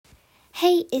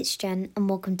Hey, it's Jen, and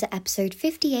welcome to episode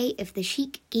 58 of the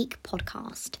Chic Geek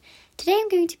podcast. Today I'm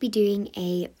going to be doing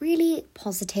a really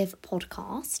positive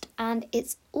podcast, and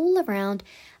it's all around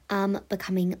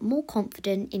becoming more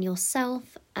confident in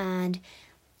yourself and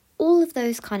all of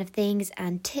those kind of things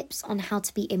and tips on how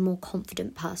to be a more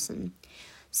confident person.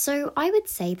 So I would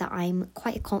say that I'm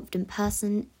quite a confident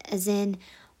person, as in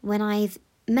when I've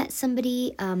met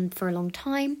somebody for a long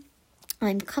time,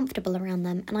 I'm comfortable around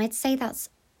them, and I'd say that's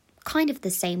kind of the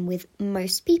same with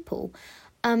most people.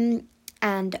 And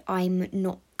I'm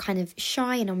not kind of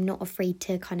shy, and I'm not afraid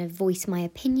to kind of voice my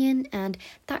opinion and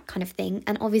that kind of thing.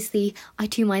 And obviously I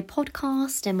do my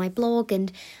podcast and my blog,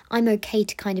 and I'm okay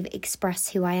to kind of express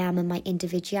who I am and my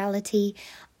individuality.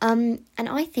 And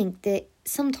I think that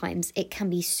sometimes it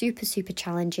can be super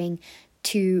challenging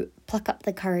to pluck up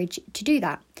the courage to do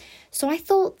that. So I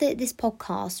thought that this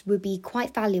podcast would be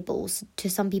quite valuable to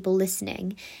some people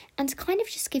listening, and to kind of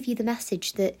just give you the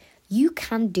message that you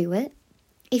can do it.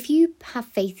 If you have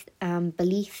faith and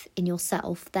belief in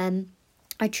yourself, then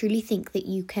I truly think that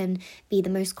you can be the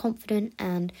most confident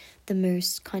and the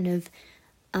most kind of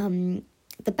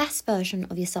the best version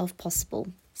of yourself possible.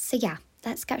 So yeah,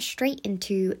 let's get straight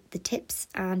into the tips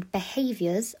and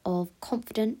behaviours of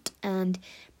confident and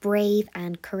brave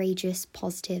and courageous,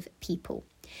 positive people.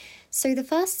 So the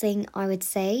first thing I would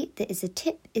say that is a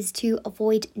tip is to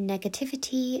avoid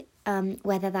negativity,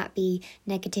 whether that be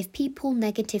negative people,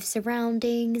 negative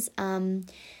surroundings.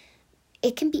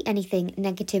 It can be anything,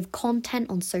 negative content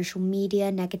on social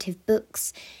media, negative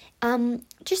books.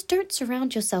 Just don't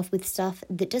surround yourself with stuff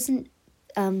that doesn't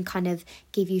kind of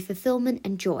give you fulfillment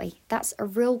and joy. That's a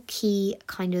real key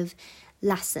kind of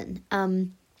lesson.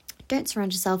 Don't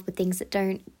surround yourself with things that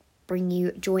don't bring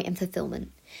you joy and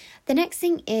fulfillment. The next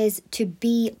thing is to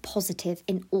be positive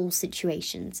in all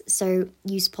situations. So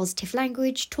use positive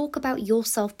language, talk about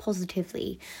yourself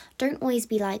positively. Don't always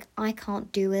be like, I can't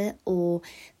do it, or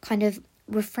kind of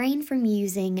refrain from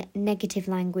using negative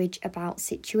language about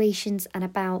situations and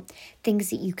about things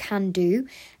that you can do,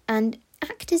 and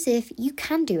act as if you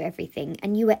can do everything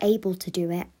and you are able to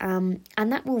do it, and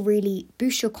that will really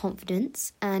boost your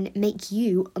confidence and make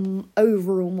you an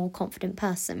overall more confident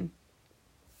person.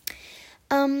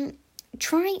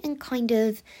 Try and kind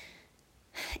of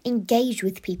engage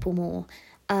with people more.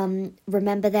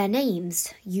 Remember their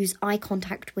names. Use eye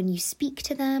contact when you speak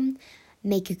to them.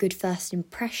 Make a good first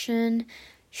impression.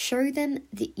 Show them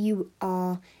that you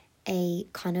are a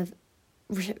kind of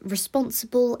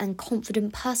responsible and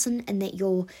confident person, and that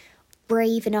you're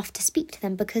brave enough to speak to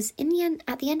them, because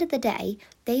at the end of the day,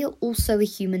 they are also a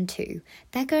human too.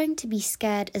 They're going to be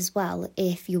scared as well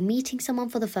if you're meeting someone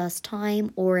for the first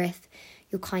time, or if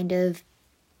you're kind of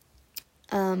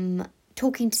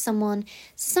talking to someone.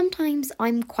 Sometimes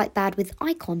I'm quite bad with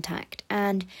eye contact,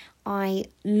 and I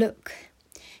look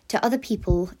to other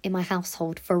people in my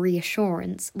household for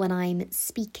reassurance when I'm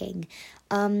speaking.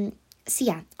 So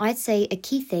yeah, I'd say a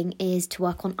key thing is to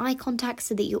work on eye contact,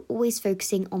 so that you're always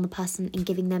focusing on the person and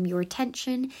giving them your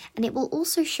attention, and it will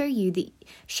also show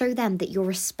them that you're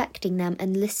respecting them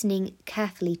and listening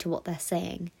carefully to what they're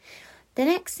saying. The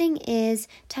next thing is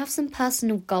to have some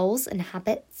personal goals and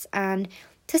habits, and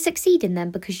to succeed in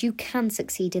them, because you can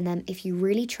succeed in them if you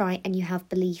really try and you have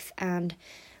belief. And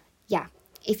yeah,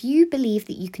 if you believe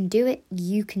that you can do it,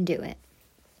 you can do it.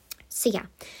 So yeah,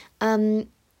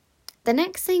 the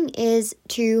next thing is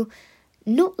to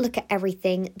not look at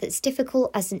everything that's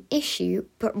difficult as an issue,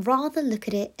 but rather look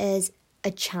at it as a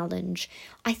challenge.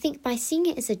 I think by seeing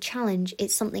it as a challenge,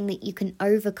 it's something that you can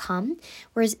overcome.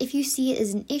 Whereas if you see it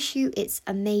as an issue, it's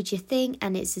a major thing,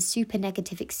 and it's a super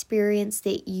negative experience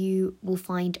that you will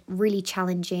find really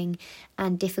challenging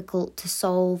and difficult to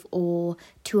solve or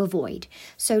to avoid.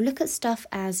 So look at stuff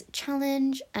as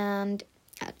challenge and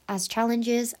as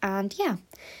challenges, and yeah.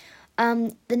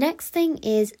 The next thing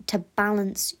is to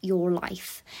balance your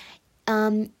life.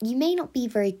 You may not be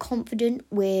very confident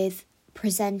with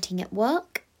presenting at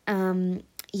work.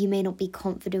 You may not be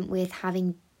confident with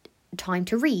having time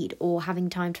to read or having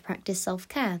time to practice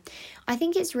self-care. I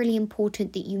think it's really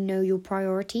important that you know your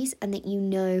priorities, and that you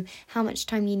know how much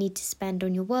time you need to spend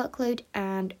on your workload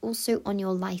and also on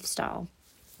your lifestyle.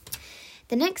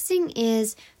 The next thing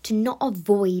is to not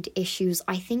avoid issues.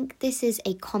 I think this is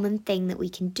a common thing that we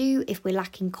can do if we're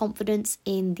lacking confidence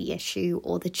in the issue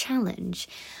or the challenge.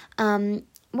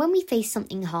 When we face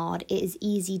something hard, it is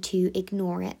easy to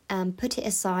ignore it and put it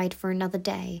aside for another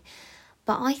day.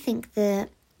 But I think that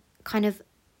kind of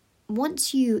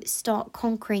once you start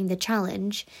conquering the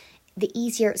challenge, the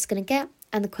easier it's going to get,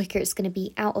 and the quicker it's going to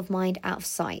be out of mind, out of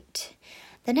sight.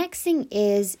 The next thing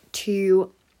is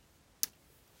to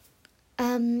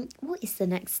what is the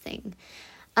next thing?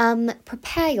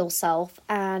 Prepare yourself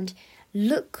and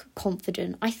look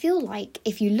confident. I feel like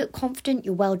if you look confident,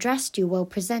 you're well dressed, you're well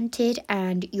presented,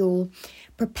 and you're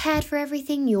prepared for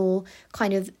everything, you're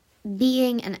kind of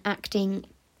being and acting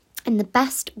in the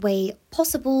best way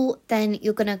possible, then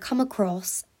you're going to come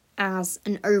across as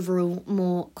an overall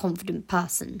more confident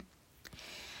person.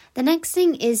 The next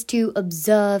thing is to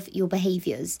observe your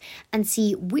behaviours and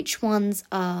see which ones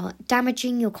are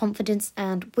damaging your confidence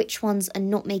and which ones are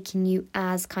not making you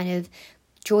as kind of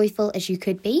joyful as you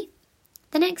could be.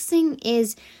 The next thing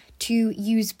is to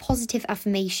use positive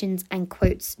affirmations and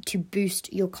quotes to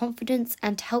boost your confidence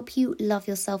and to help you love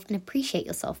yourself and appreciate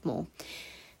yourself more.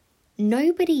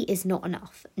 Nobody is not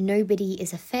enough. Nobody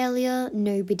is a failure.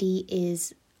 Nobody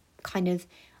is kind of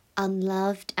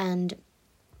unloved, and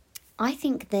I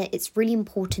think that it's really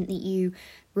important that you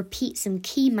repeat some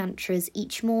key mantras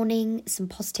each morning, some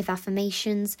positive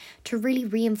affirmations to really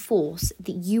reinforce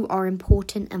that you are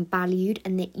important and valued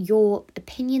and that your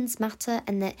opinions matter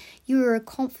and that you are a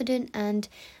confident and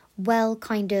well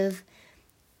kind of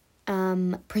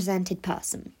presented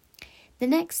person. The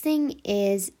next thing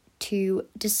is to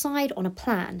decide on a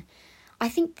plan. I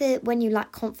think that when you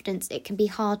lack confidence, it can be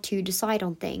hard to decide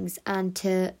on things and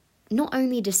to not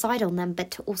only decide on them, but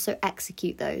to also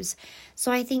execute those.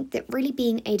 So I think that really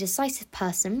being a decisive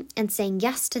person and saying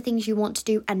yes to things you want to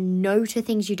do and no to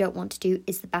things you don't want to do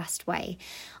is the best way.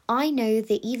 I know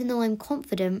that even though I'm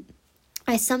confident,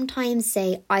 I sometimes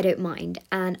say I don't mind.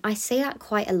 And I say that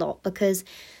quite a lot because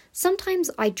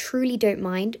sometimes I truly don't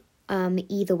mind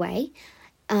either way.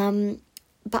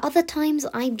 But other times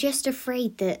I'm just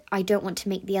afraid that I don't want to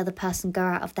make the other person go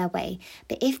out of their way.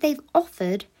 But if they've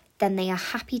offered, then they are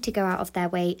happy to go out of their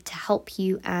way to help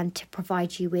you and to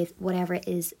provide you with whatever it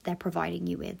is they're providing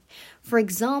you with. For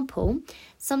example,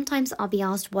 sometimes I'll be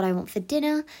asked what I want for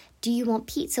dinner. Do you want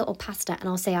pizza or pasta? And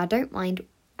I'll say I don't mind.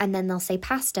 And then they'll say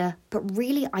pasta, but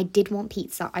really I did want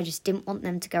pizza. I just didn't want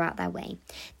them to go out their way.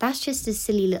 That's just a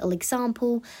silly little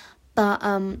example. But,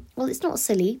 well, it's not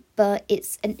silly, but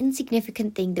it's an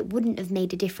insignificant thing that wouldn't have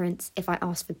made a difference if I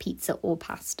asked for pizza or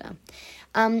pasta.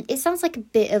 It sounds like a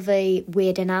bit of a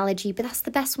weird analogy, but that's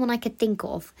the best one I could think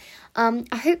of. I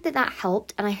hope that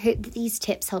helped, and I hope that these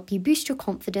tips help you boost your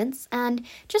confidence. And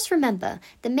just remember,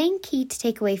 the main key to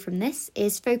take away from this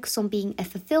is focus on being a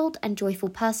fulfilled and joyful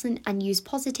person and use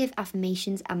positive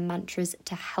affirmations and mantras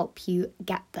to help you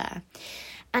get there.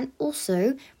 And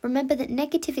also, remember that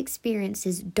negative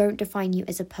experiences don't define you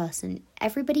as a person.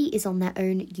 Everybody is on their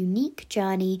own unique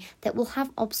journey that will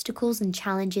have obstacles and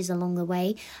challenges along the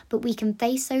way, but we can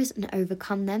face those and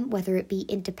overcome them, whether it be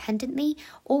independently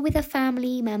or with a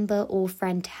family member or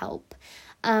friend to help.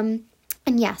 And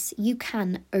yes, you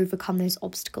can overcome those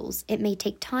obstacles. It may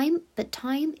take time, but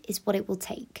time is what it will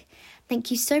take. Thank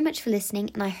you so much for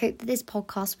listening, and I hope that this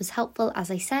podcast was helpful,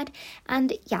 as I said.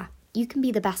 And yeah, you can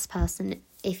be the best person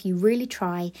if you really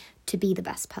try to be the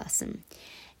best person.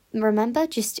 Remember,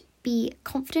 just be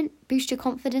confident, boost your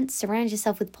confidence, surround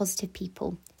yourself with positive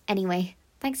people. Anyway,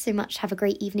 thanks so much. Have a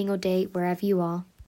great evening or day wherever you are.